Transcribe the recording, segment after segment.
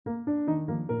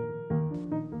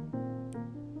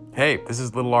Hey, this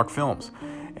is Little Arc Films,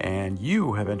 and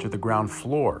you have entered the ground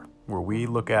floor, where we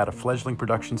look at a fledgling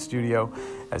production studio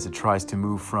as it tries to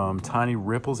move from tiny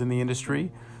ripples in the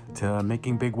industry to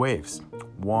making big waves,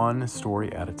 one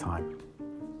story at a time.